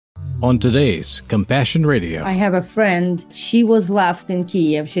on today's Compassion Radio. I have a friend. She was left in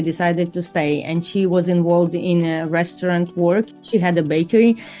Kiev. She decided to stay, and she was involved in a restaurant work. She had a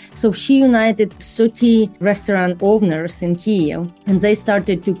bakery. So she united 30 restaurant owners in Kiev, and they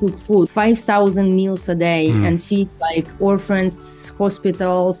started to cook food, 5,000 meals a day, and feed like orphans,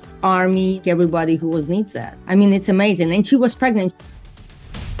 hospitals, army, everybody who needs that. I mean, it's amazing. And she was pregnant.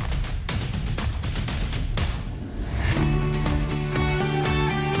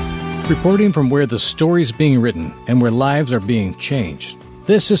 Reporting from where the story's being written and where lives are being changed.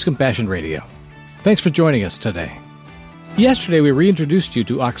 This is Compassion Radio. Thanks for joining us today. Yesterday, we reintroduced you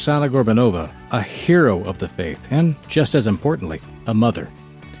to Oksana Gorbanova, a hero of the faith, and just as importantly, a mother.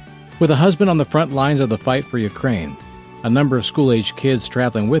 With a husband on the front lines of the fight for Ukraine, a number of school-age kids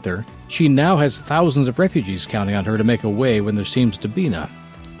traveling with her, she now has thousands of refugees counting on her to make a way when there seems to be none.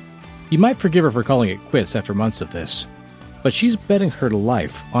 You might forgive her for calling it quits after months of this, but she's betting her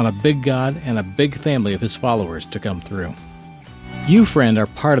life on a big God and a big family of his followers to come through. You, friend, are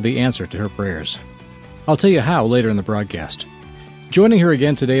part of the answer to her prayers. I'll tell you how later in the broadcast. Joining her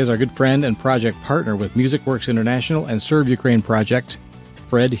again today is our good friend and project partner with MusicWorks International and Serve Ukraine Project,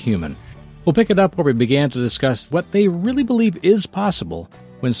 Fred Heumann. We'll pick it up where we began to discuss what they really believe is possible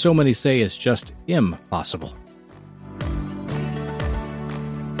when so many say it's just impossible.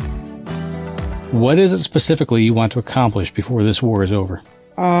 What is it specifically you want to accomplish before this war is over?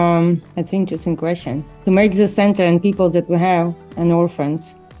 I think just in question. To make the center and people that we have and orphans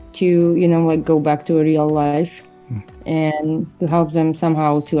to, go back to a real life and to help them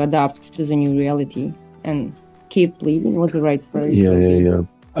somehow to adapt to the new reality and keep living with the right phrase. Yeah.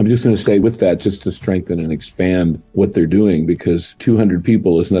 I'm just going to say with that, just to strengthen and expand what they're doing, because 200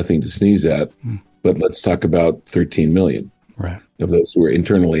 people is nothing to sneeze at, but let's talk about 13 million. Right. Of those who are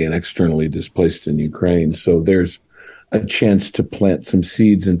internally and externally displaced in Ukraine. So there's a chance to plant some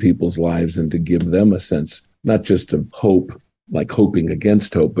seeds in people's lives and to give them a sense, not just of hope, like hoping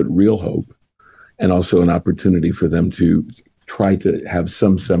against hope, but real hope, and also an opportunity for them to try to have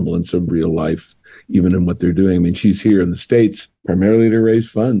some semblance of real life, even in what they're doing. I mean, she's here in the States primarily to raise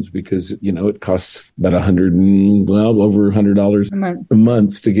funds because, it costs about over $100 a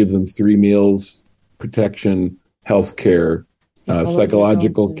month to give them 3 meals, protection, health care,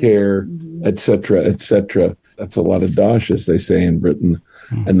 psychological care, et cetera. That's a lot of dosh, as they say in Britain.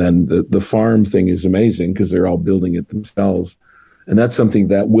 And then the farm thing is amazing because they're all building it themselves. And that's something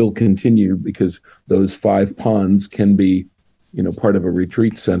that will continue because those 5 ponds can be, part of a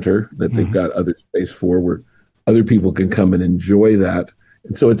retreat center that they've got other space for where other people can come and enjoy that.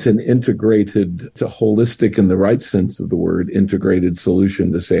 And so it's an integrated, it's a holistic in the right sense of the word, integrated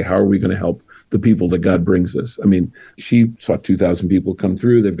solution to say, how are we going to help the people that God brings us? I mean, she saw 2,000 people come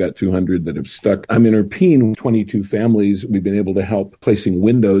through. They've got 200 that have stuck. I'm in Irpin, 22 families. We've been able to help placing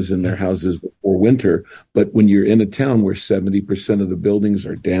windows in their houses before winter. But when you're in a town where 70% of the buildings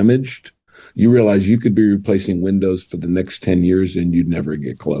are damaged, you realize you could be replacing windows for the next 10 years and you'd never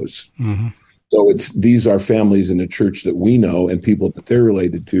get close. So these are families in a church that we know and people that they're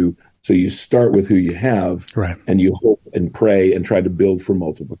related to. So you start with who you have, right, and you hope and pray and try to build for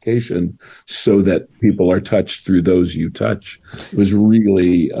multiplication so that people are touched through those you touch. It was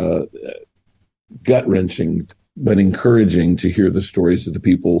really gut-wrenching, but encouraging to hear the stories of the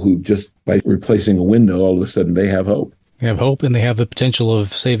people who just by replacing a window, all of a sudden they have hope. They have hope and they have the potential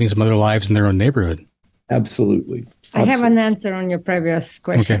of saving some other lives in their own neighborhood. Absolutely. I have an answer on your previous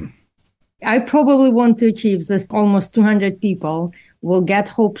question. Okay. I probably want to achieve this. Almost 200 people will get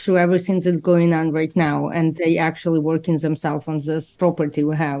hope through everything that's going on right now. And they actually working themselves on this property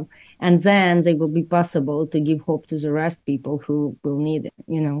we have. And then they will be possible to give hope to the rest people who will need it,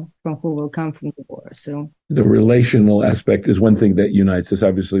 from who will come from the war. So the relational aspect is one thing that unites us.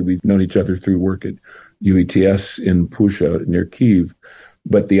 Obviously, we've known each other through work at UETS in Pusha near Kyiv.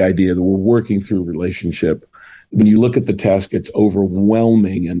 But the idea that we're working through relationship, when you look at the task, it's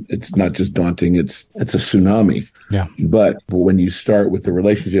overwhelming and it's not just daunting, it's a tsunami. Yeah. But when you start with the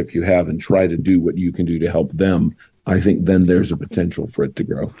relationship you have and try to do what you can do to help them, I think then there's a potential for it to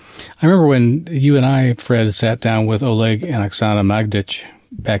grow. I remember when you and I, Fred, sat down with Oleg and Oksana Magdich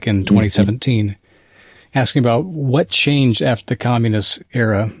back in 2017, asking about what changed after the communist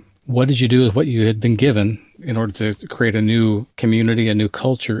era. What did you do with what you had been given in order to create a new community, a new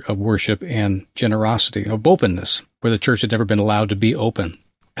culture of worship and generosity, of openness, where the church had never been allowed to be open?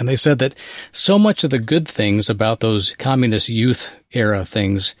 And they said that so much of the good things about those communist youth era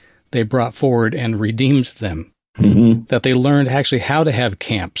things, they brought forward and redeemed them. Mm-hmm. That they learned actually how to have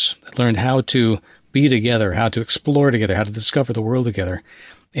camps, learned how to be together, how to explore together, how to discover the world together.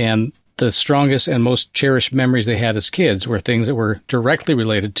 And the strongest and most cherished memories they had as kids were things that were directly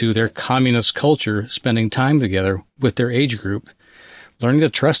related to their communist culture, spending time together with their age group, learning to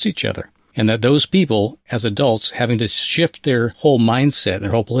trust each other. And that those people, as adults, having to shift their whole mindset, their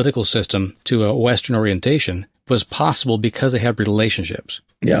whole political system to a Western orientation was possible because they had relationships.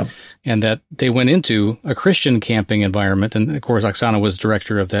 Yeah. And that they went into a Christian camping environment. And of course, Oksana was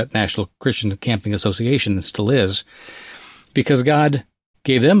director of that National Christian Camping Association and still is, because God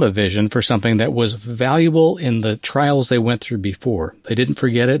gave them a vision for something that was valuable in the trials they went through before. They didn't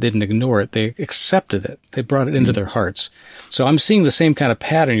forget it. They didn't ignore it. They accepted it. They brought it into their hearts. So I'm seeing the same kind of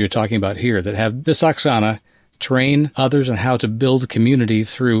pattern you're talking about here, that have this Oksana train others on how to build community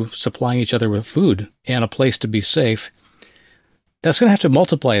through supplying each other with food and a place to be safe. That's going to have to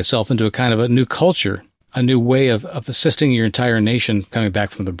multiply itself into a kind of a new culture, a new way of assisting your entire nation coming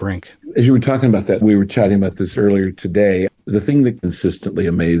back from the brink. As you were talking about that, we were chatting about this earlier today. The thing that consistently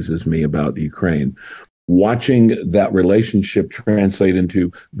amazes me about Ukraine, watching that relationship translate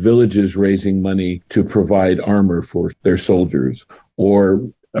into villages raising money to provide armor for their soldiers, or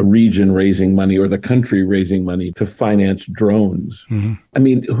a region raising money, or the country raising money to finance drones. Mm-hmm. I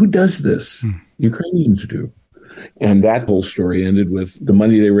mean, who does this? Ukrainians do. And that whole story ended with the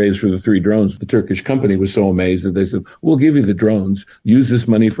money they raised for the 3 drones. The Turkish company was so amazed that they said, we'll give you the drones, use this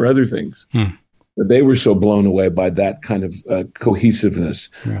money for other things. But they were so blown away by that kind of cohesiveness,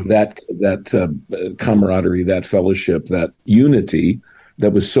 that camaraderie, that fellowship, that unity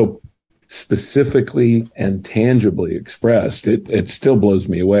that was so specifically and tangibly expressed. It still blows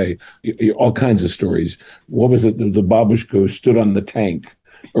me away. All kinds of stories. What was it? The babushka who stood on the tank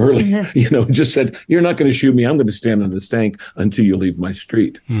early, just said, you're not going to shoot me. I'm going to stand on this tank until you leave my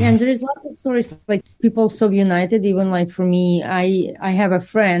street. Yeah, and there is lots of stories, like people so united. Even like for me, I have a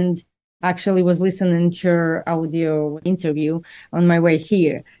friend, actually was listening to her audio interview on my way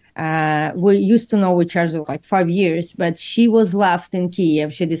here. We used to know each other like 5 years, but she was left in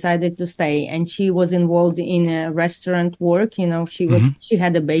Kiev. She decided to stay, and she was involved in a restaurant work. She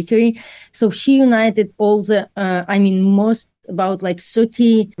had a bakery. So she united all the, about like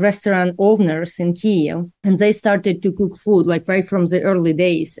 30 restaurant owners in Kiev, and they started to cook food like right from the early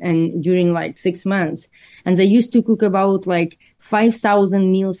days and during like 6 months. And they used to cook about like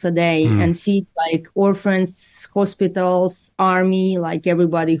 5,000 meals a day and feed like orphans, hospitals, army, like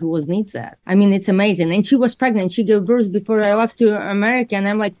everybody who needs that. I mean, it's amazing. And she was pregnant. She gave birth before I left to America. And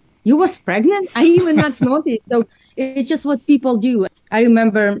I'm like, you was pregnant? I even not noticed. So it's just what people do. I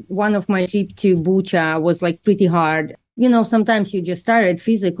remember one of my trip to Bucha was like pretty hard. Sometimes you just tired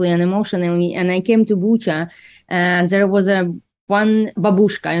physically and emotionally. And I came to Bucha, and there was one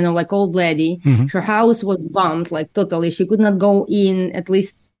babushka, like old lady. Her house was bombed, like totally. She could not go in, at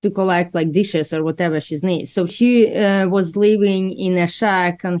least to collect like dishes or whatever she needs. So she was living in a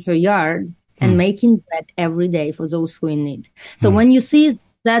shack on her yard and making bread every day for those who in need. So when you see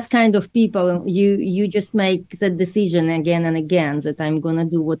that kind of people, you just make the decision again and again that I'm going to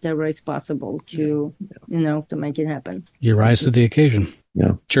do whatever is possible to, to make it happen. You rise to the occasion.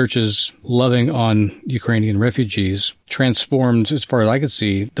 Yeah. Churches loving on Ukrainian refugees transformed, as far as I could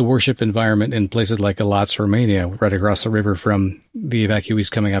see, the worship environment in places like Galatz, Romania, right across the river from the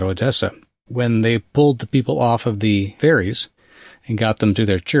evacuees coming out of Odessa. When they pulled the people off of the ferries and got them to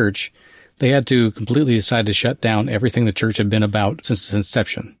their church, they had to completely decide to shut down everything the church had been about since its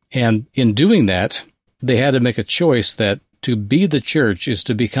inception. And in doing that, they had to make a choice that to be the church is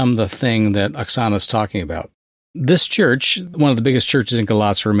to become the thing that Oksana's talking about. This church, one of the biggest churches in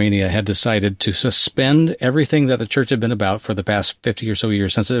Galatz, Romania, had decided to suspend everything that the church had been about for the past 50 or so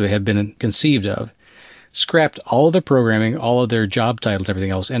years since it had been conceived of, scrapped all of their programming, all of their job titles,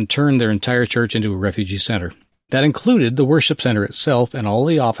 everything else, and turned their entire church into a refugee center. That included the worship center itself and all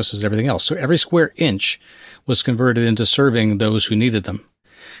the offices, everything else. So every square inch was converted into serving those who needed them.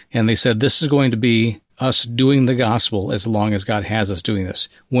 And they said, this is going to be us doing the gospel as long as God has us doing this.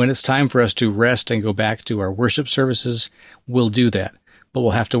 When it's time for us to rest and go back to our worship services, we'll do that. But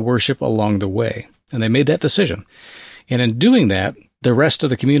we'll have to worship along the way. And they made that decision. And in doing that, the rest of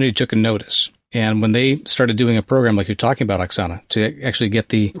the community took a notice. And when they started doing a program like you're talking about, Oksana, to actually get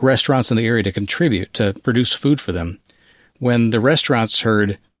the restaurants in the area to contribute, to produce food for them, when the restaurants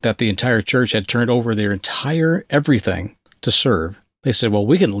heard that the entire church had turned over their entire everything to serve, they said, well,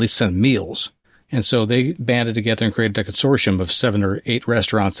 we can at least send meals. And so they banded together and created a consortium of 7 or 8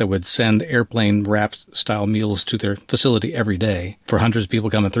 restaurants that would send airplane wrapped style meals to their facility every day for hundreds of people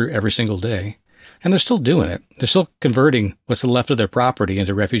coming through every single day. And they're still doing it. They're still converting what's left of their property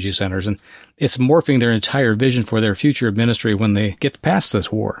into refugee centers. And it's morphing their entire vision for their future ministry when they get past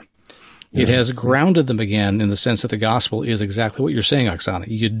this war. Yeah. It has grounded them again in the sense that the gospel is exactly what you're saying, Oksana.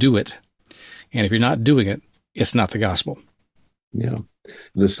 You do it. And if you're not doing it, it's not the gospel. Yeah.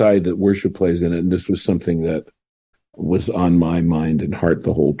 The side that worship plays in it, and this was something that was on my mind and heart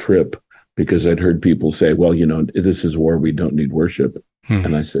the whole trip, because I'd heard people say, well, this is war, we don't need worship.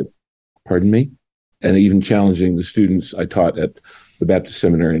 And I said, pardon me? And even challenging the students, I taught at the Baptist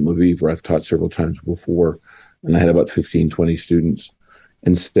Seminary in Lviv, where I've taught several times before, and I had about 15, 20 students,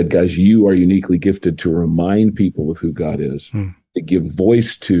 and said, guys, you are uniquely gifted to remind people of who God is, to give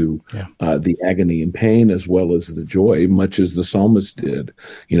voice to the agony and pain as well as the joy, much as the psalmist did.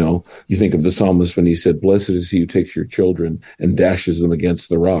 You think of the psalmist when he said, blessed is he who takes your children and dashes them against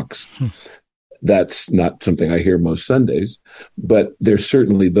the rocks. That's not something I hear most Sundays, but there's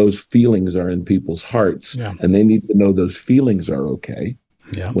certainly those feelings are in people's hearts, and they need to know those feelings are okay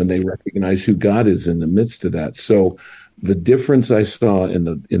when they recognize who God is in the midst of that. So the difference I saw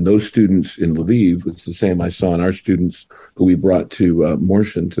in those students in Lviv was the same I saw in our students who we brought to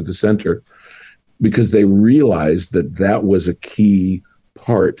Morshan, to the center, because they realized that was a key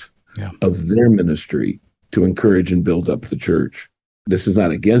part of their ministry to encourage and build up the church. This is not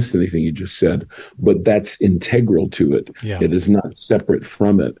against anything you just said, but that's integral to it. It is not separate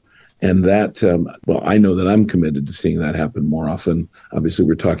from it. And that, I know that I'm committed to seeing that happen more often. Obviously,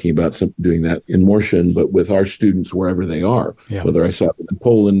 we're talking about doing that in Morshan, but with our students wherever they are, whether I saw it in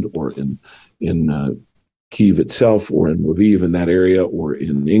Poland or in Kyiv itself or in Lviv, in that area, or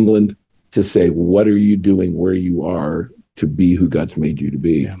in England, to say, what are you doing where you are to be who God's made you to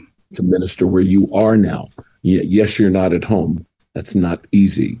be, to minister where you are now? Yes, you're not at home. That's not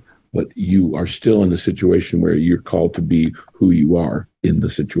easy, but you are still in a situation where you're called to be who you are in the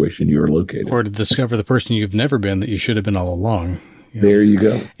situation you're located. Or to discover the person you've never been that you should have been all along. There you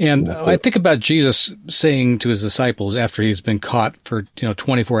go. And I think about Jesus saying to his disciples after he's been caught for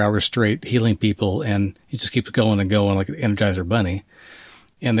 24 hours straight healing people, and he just keeps going and going like an Energizer bunny.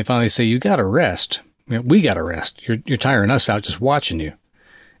 And they finally say, you got to rest. We got to rest. You're tiring us out just watching you.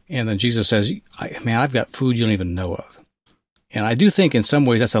 And then Jesus says, I've got food you don't even know of. And I do think in some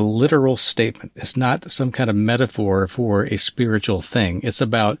ways that's a literal statement. It's not some kind of metaphor for a spiritual thing. It's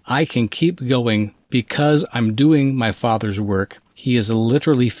about, I can keep going because I'm doing my Father's work. He is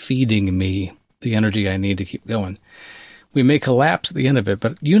literally feeding me the energy I need to keep going. We may collapse at the end of it,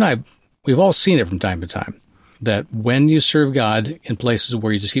 but you and I, we've all seen it from time to time, that when you serve God in places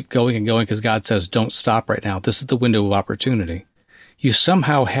where you just keep going and going because God says, don't stop right now, this is the window of opportunity, you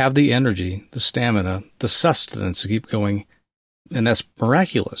somehow have the energy, the stamina, the sustenance to keep going. And that's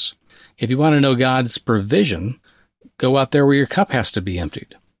miraculous. If you want to know God's provision, go out there where your cup has to be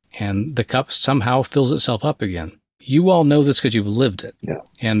emptied. And the cup somehow fills itself up again. You all know this because you've lived it.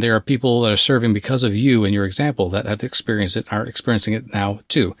 And there are people that are serving because of you and your example that have experienced it, are experiencing it now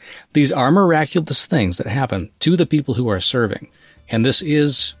too. These are miraculous things that happen to the people who are serving. And this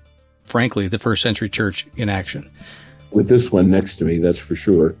is, frankly, the first century church in action. With this one next to me, that's for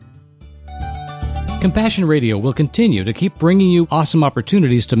sure. Compassion Radio will continue to keep bringing you awesome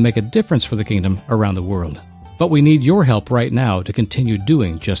opportunities to make a difference for the kingdom around the world. But we need your help right now to continue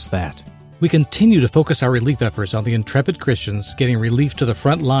doing just that. We continue to focus our relief efforts on the intrepid Christians getting relief to the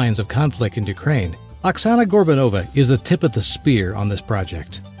front lines of conflict in Ukraine. Oksana Gorbanova is the tip of the spear on this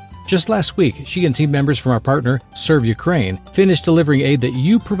project. Just last week, she and team members from our partner, Serve Ukraine, finished delivering aid that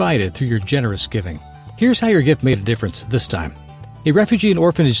you provided through your generous giving. Here's how your gift made a difference this time. A refugee and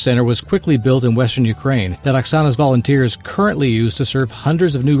orphanage center was quickly built in western Ukraine that Oksana's volunteers currently use to serve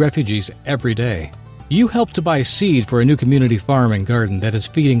hundreds of new refugees every day. You helped to buy seed for a new community farm and garden that is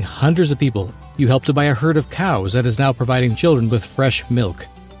feeding hundreds of people. You helped to buy a herd of cows that is now providing children with fresh milk.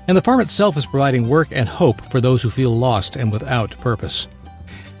 And the farm itself is providing work and hope for those who feel lost and without purpose.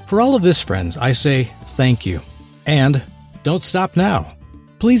 For all of this, friends, I say thank you. And don't stop now.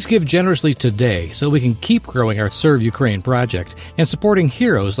 Please give generously today so we can keep growing our Serve Ukraine project and supporting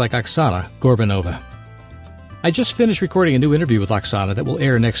heroes like Oksana Gorbanova. I just finished recording a new interview with Oksana that will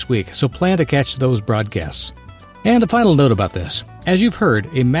air next week, so plan to catch those broadcasts. And a final note about this. As you've heard,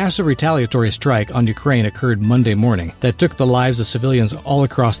 a massive retaliatory strike on Ukraine occurred Monday morning that took the lives of civilians all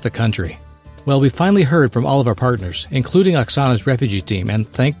across the country. Well, we finally heard from all of our partners, including Oksana's refugee team, and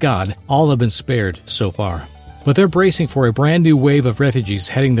thank God, all have been spared so far. But they're bracing for a brand new wave of refugees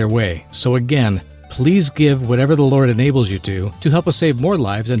heading their way. So again, please give whatever the Lord enables you to help us save more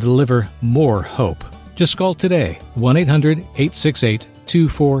lives and deliver more hope. Just call today,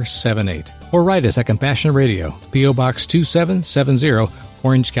 1-800-868-2478, or write us at Compassion Radio, P.O. Box 2770,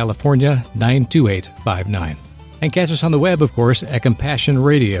 Orange, California, 92859. And catch us on the web, of course, at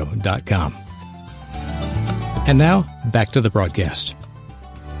CompassionRadio.com. And now, back to the broadcast.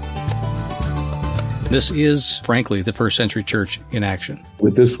 This is, frankly, the first century church in action.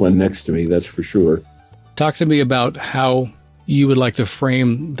 With this one next to me, that's for sure. Talk to me about how you would like to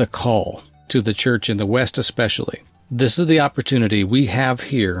frame the call to the church in the West especially. This is the opportunity we have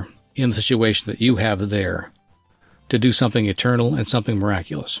here in the situation that you have there to do something eternal and something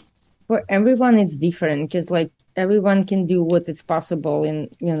miraculous. For everyone, it's different because, like, everyone can do what is possible in,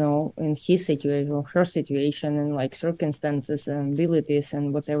 in his situation or her situation and, like, circumstances and abilities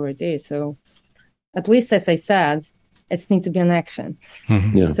and whatever it is. So, at least, as I said, it needs to be an action.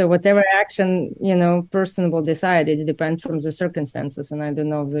 Mm-hmm. Yeah. So whatever action, person will decide, it depends from the circumstances and I don't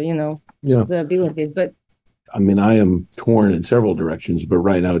know the abilities. But I mean, I am torn in several directions, but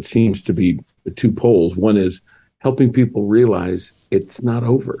right now it seems to be two poles. One is helping people realize it's not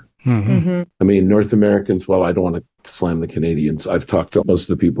over. Mm-hmm. Mm-hmm. I mean, North Americans, well, I don't want to slam the Canadians. I've talked to most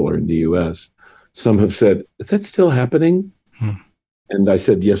of the people who are in the U.S. Some have said, is that still happening? And I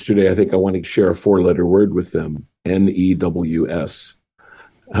said yesterday, I think I want to share a 4-letter word with them, NEWS.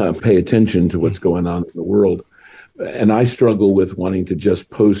 Pay attention to what's going on in the world. And I struggle with wanting to just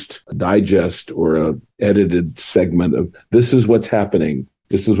post a digest or a edited segment of this is what's happening.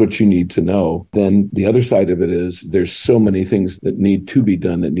 This is what you need to know. Then the other side of it is there's so many things that need to be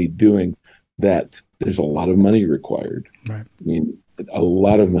done, that need doing, that there's a lot of money required. Right. I mean, a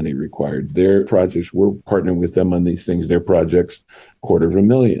lot of money required. Their projects, we're partnering with them on these things. Their projects,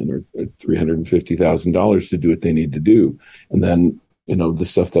 $250,000 or $350,000 to do what they need to do. And then, the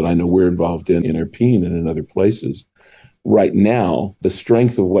stuff that I know we're involved in Irpin and in other places. Right now, the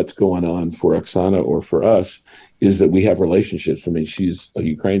strength of what's going on for Oksana or for us is that we have relationships. I mean, she's a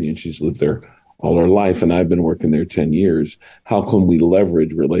Ukrainian. She's lived there all her life, and I've been working there 10 years. How can we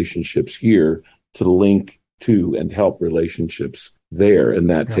leverage relationships here to link to and help relationships there? And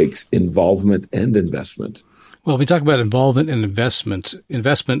that takes involvement and investment. Well, we talk about involvement and investment.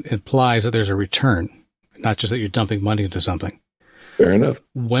 Investment implies that there's a return, not just that you're dumping money into something. Fair enough.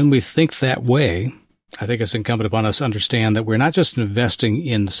 When we think that way, I think it's incumbent upon us to understand that we're not just investing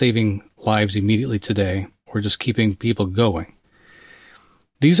in saving lives immediately today or just keeping people going.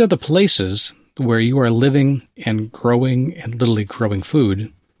 These are the places where you are living and growing and literally growing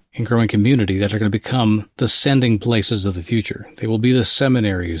food and growing community that are going to become the sending places of the future. They will be the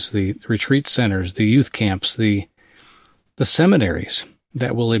seminaries, the retreat centers, the youth camps, the seminaries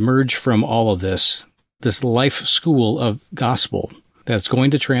that will emerge from all of this life school of gospel that's going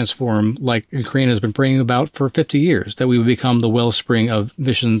to transform, like Ukraine has been praying about for 50 years, that we would become the wellspring of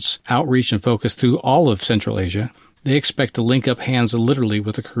missions outreach and focus through all of Central Asia. They expect to link up hands literally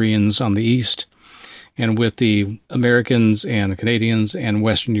with the Koreans on the east and with the Americans and Canadians and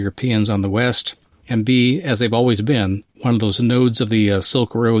Western Europeans on the west, and be, as they've always been, one of those nodes of the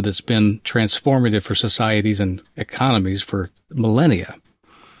Silk Road that's been transformative for societies and economies for millennia.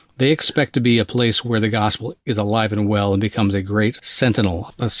 They expect to be a place where the gospel is alive and well and becomes a great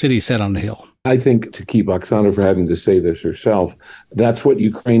sentinel, a city set on the hill. I think, to keep Oksana from having to say this herself, that's what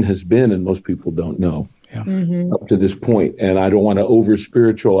Ukraine has been, and most people don't know up to this point. And I don't want to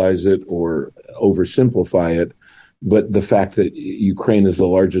over-spiritualize it or oversimplify it, but the fact that Ukraine is the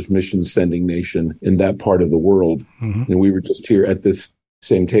largest mission-sending nation in that part of the world, and we were just here at this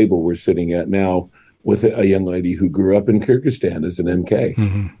same table we're sitting at now with a young lady who grew up in Kyrgyzstan as an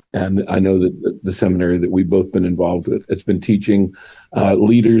MK. And I know that the seminary that we've both been involved with has been teaching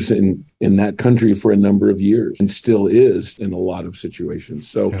leaders in that country for a number of years and still is in a lot of situations.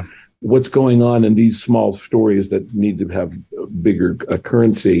 So what's going on in these small stories that need to have bigger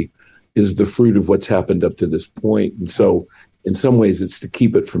currency is the fruit of what's happened up to this point. And so in some ways, it's to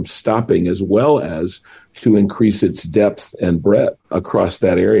keep it from stopping as well as to increase its depth and breadth across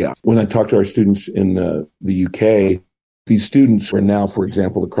that area. When I talk to our students in the UK, these students are now, for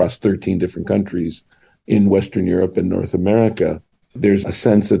example, across 13 different countries in Western Europe and North America. There's a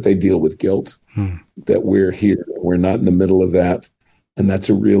sense that they deal with guilt, that we're here, we're not in the middle of that, and that's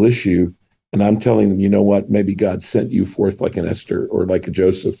a real issue. And I'm telling them, you know what, maybe God sent you forth like an Esther or like a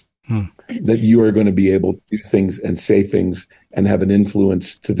Joseph, that you are going to be able to do things and say things and have an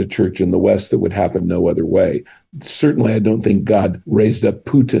influence to the church in the West that would happen no other way. Certainly, I don't think God raised up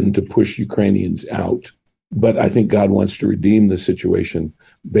Putin to push Ukrainians out, but I think God wants to redeem the situation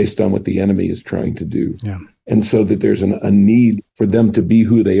based on what the enemy is trying to do. Yeah. And so that there's a need for them to be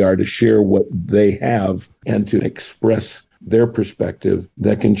who they are, to share what they have, and to express their perspective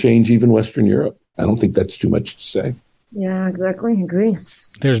that can change even Western Europe. I don't think that's too much to say. Yeah, exactly. Agree.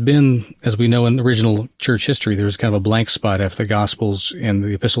 There's been, as we know in original church history, there was kind of a blank spot after the Gospels and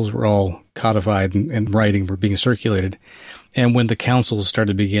the epistles were all codified and writing were being circulated. And when the councils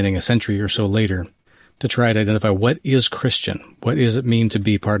started beginning a century or so later, to try to identify what is Christian. What does it mean to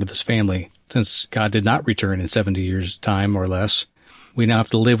be part of this family? Since God did not return in 70 years' time or less, we now have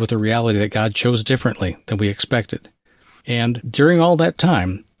to live with the reality that God chose differently than we expected. And during all that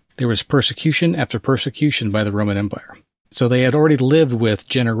time, there was persecution after persecution by the Roman Empire. So they had already lived with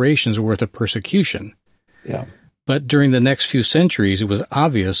generations worth of persecution. Yeah. But during the next few centuries, it was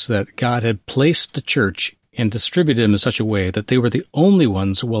obvious that God had placed the church and distributed them in such a way that they were the only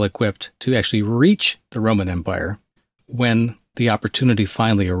ones well-equipped to actually reach the Roman Empire when the opportunity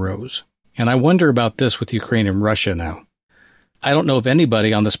finally arose. And I wonder about this with Ukraine and Russia now. I don't know of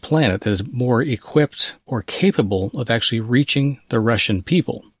anybody on this planet that is more equipped or capable of actually reaching the Russian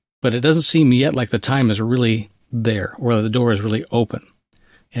people. But it doesn't seem yet like the time is really there, or the door is really open.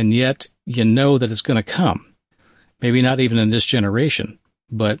 And yet, you know that it's going to come. Maybe not even in this generation,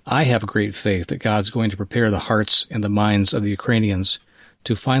 but I have great faith that God's going to prepare the hearts and the minds of the Ukrainians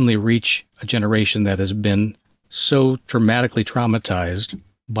to finally reach a generation that has been so dramatically traumatized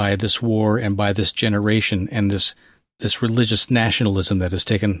by this war and by this generation and this religious nationalism that has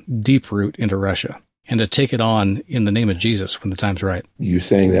taken deep root into Russia, and to take it on in the name of Jesus when the time's right. You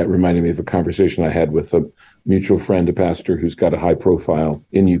saying that reminded me of a conversation I had with a mutual friend, a pastor who's got a high profile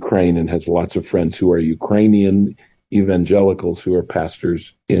in Ukraine and has lots of friends who are Ukrainian evangelicals who are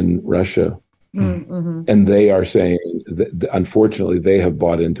pastors in Russia. Mm-hmm. And they are saying that, unfortunately, they have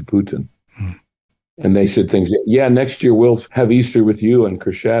bought into Putin. Mm-hmm. And they said things, next year we'll have Easter with you in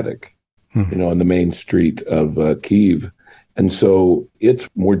Kreshadek, on the main street of Kyiv. And so it's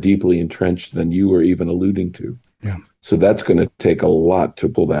more deeply entrenched than you were even alluding to. Yeah. So that's going to take a lot to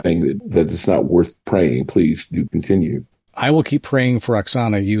pull that thing that it's not worth praying. Please do continue. I will keep praying for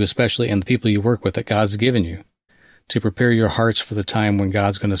Oksana, you especially, and the people you work with that God's given you, to prepare your hearts for the time when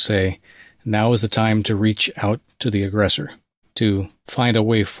God's going to say, now is the time to reach out to the aggressor, to find a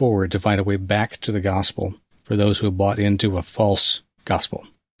way forward, to find a way back to the gospel for those who have bought into a false gospel,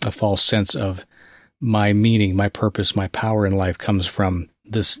 a false sense of my meaning, my purpose, my power in life comes from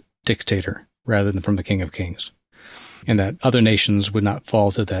this dictator rather than from the King of Kings, and that other nations would not fall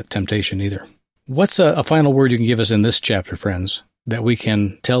to that temptation either. What's a final word you can give us in this chapter, friends, that we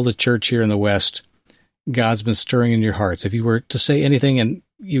can tell the church here in the West God's been stirring in your hearts? If you were to say anything and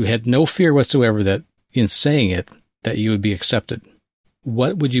you had no fear whatsoever that in saying it, that you would be accepted,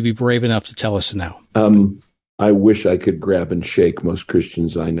 what would you be brave enough to tell us now? I wish I could grab and shake most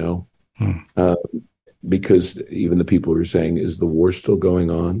Christians I know, because even the people who are saying, is the war still going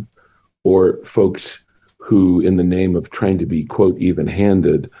on? Or folks who, in the name of trying to be, quote,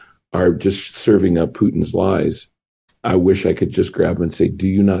 even-handed, are just serving up Putin's lies. I wish I could just grab them and say, do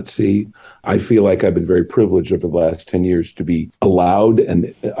you not see? I feel like I've been very privileged over the last 10 years to be allowed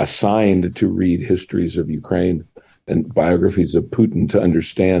and assigned to read histories of Ukraine and biographies of Putin to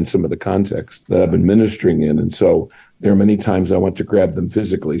understand some of the context that I've been ministering in. And so there are many times I want to grab them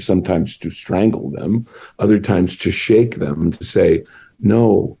physically, sometimes to strangle them, other times to shake them, to say,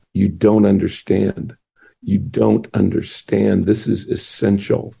 no, you don't understand. You don't understand. This is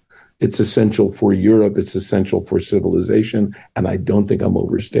essential. It's essential for Europe. It's essential for civilization. And I don't think I'm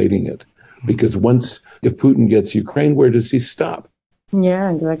overstating it. Because if Putin gets Ukraine, where does he stop?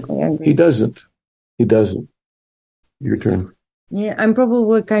 Yeah, exactly. I agree. He doesn't. Your turn. Yeah, I'm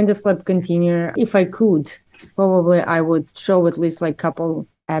probably kind of like continue. If I could, probably I would show at least like couple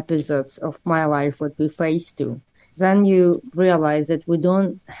episodes of my life what we faced to. Then you realize that we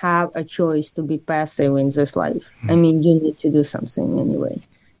don't have a choice to be passive in this life. I mean, you need to do something anyway.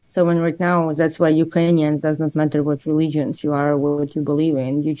 So when right now, that's why Ukrainians, does not matter what religions you are, what you believe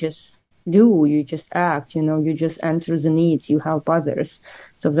in, you just do, you just act, you just answer the needs, you help others.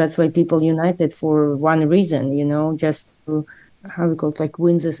 So that's why people united for one reason, just to, how we call it, like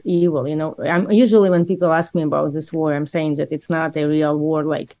win this evil, I'm usually when people ask me about this war, I'm saying that it's not a real war,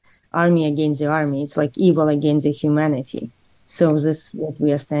 like army against the army. It's like evil against the humanity. So this is what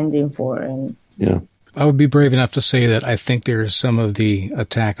we are standing for. And yeah. I would be brave enough to say that I think there's some of the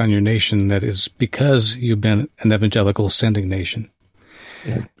attack on your nation that is because you've been an evangelical sending nation.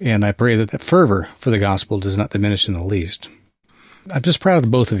 Yeah. And I pray that the fervor for the gospel does not diminish in the least. I'm just proud of the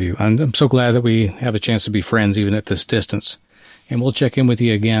both of you. I'm so glad that we have a chance to be friends even at this distance. And we'll check in with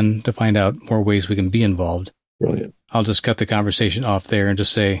you again to find out more ways we can be involved. Brilliant. I'll just cut the conversation off there and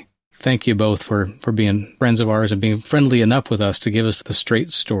just say thank you both for being friends of ours and being friendly enough with us to give us the straight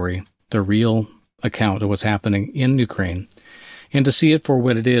story, the real account of what's happening in Ukraine, and to see it for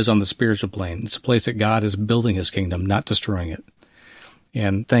what it is on the spiritual plane. It's a place that God is building his kingdom, not destroying it.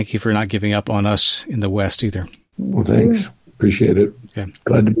 And thank you for not giving up on us in the West either. Well, thanks. Appreciate it. Okay.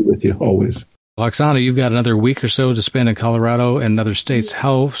 Glad to be with you always. Oksana, you've got another week or so to spend in Colorado and other states.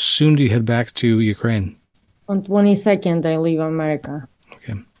 How soon do you head back to Ukraine? On 22nd, I leave America.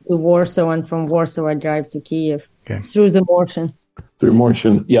 Okay. To Warsaw, and from Warsaw, I drive to Kyiv. Okay. Through the Mortion. Through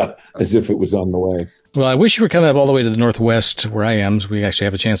Mortion, yeah, as if it was on the way. Well, I wish you were coming up all the way to the Northwest where I am, so we actually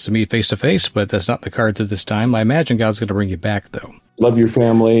have a chance to meet face-to-face, but that's not the cards at this time. I imagine God's going to bring you back, though. Love your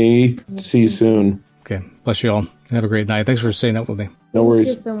family. See you soon. Okay. Bless you all. Have a great night. Thanks for staying up with me. No worries.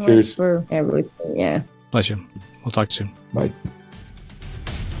 Thank you so much Cheers. for everything. Yeah. Bless you. We'll talk soon. Bye.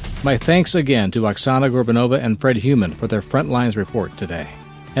 My thanks again to Oksana Gorbanova and Fred Heumann for their Frontlines report today.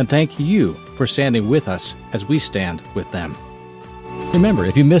 And thank you for standing with us as we stand with them. Remember,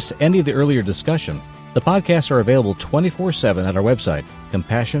 if you missed any of the earlier discussion, the podcasts are available 24/7 at our website,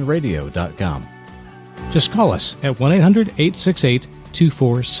 CompassionRadio.com. Just call us at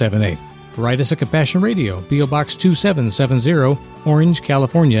 1-800-868-2478. Write us at Compassion Radio, P.O. Box 2770, Orange,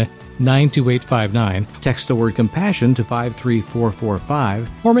 California, 92859. Text the word compassion to 53445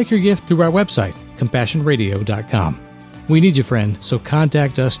 or make your gift through our website, CompassionRadio.com. We need you, friend, so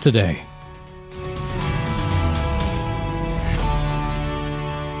contact us today.